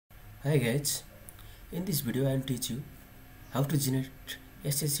Hi guys, in this video I'll teach you how to generate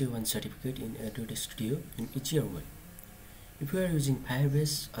SHA1 certificate in Android Studio in easier way. If you are using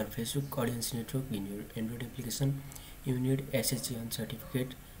Firebase or Facebook Audience Network in your Android application, you need SHA1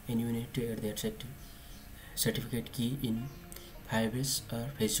 certificate and you need to add that certificate key in Firebase or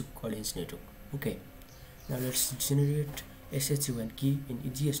Facebook Audience Network. Okay, now let's generate SHA1 key in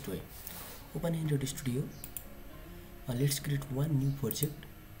easiest way. Open Android Studio. Let's create one new project.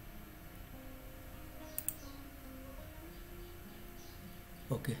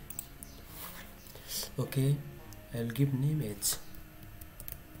 Okay, I'll give name as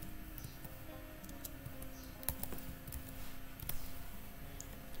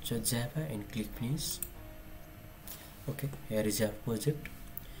Java and click finish. Okay, here is our project.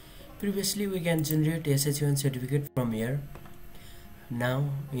 Previously we can generate SHA1 certificate from here. Now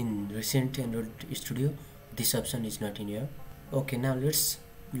in recent Android Studio this option is not in here. Okay, now let's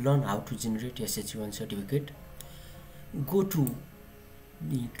learn how to generate SHA1 certificate. Go to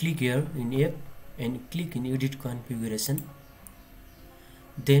click here in app and click in edit configuration,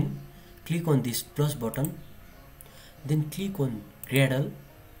 then click on this plus button, then click on gradle.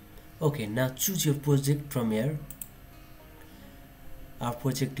 Okay, now choose your project from here. Our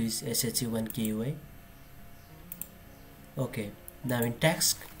project is SHA1 KUI. Okay, now in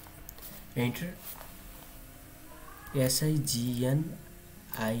task enter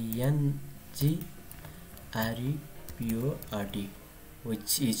SHANINGREPORT,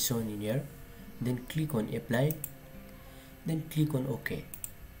 which is shown in here. Then click on apply, then click on OK.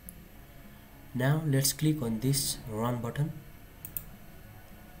 Now let's click on this run button.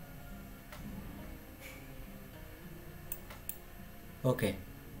 Okay,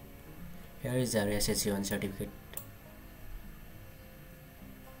 here is our SHA1 certificate.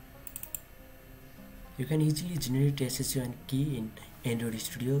 You can easily generate SHA1 key in Android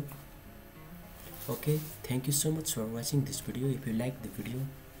Studio. Okay, thank you so much for watching this video. If you like the video,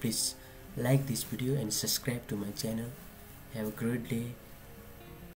 please like this video and subscribe to my channel. Have a great day.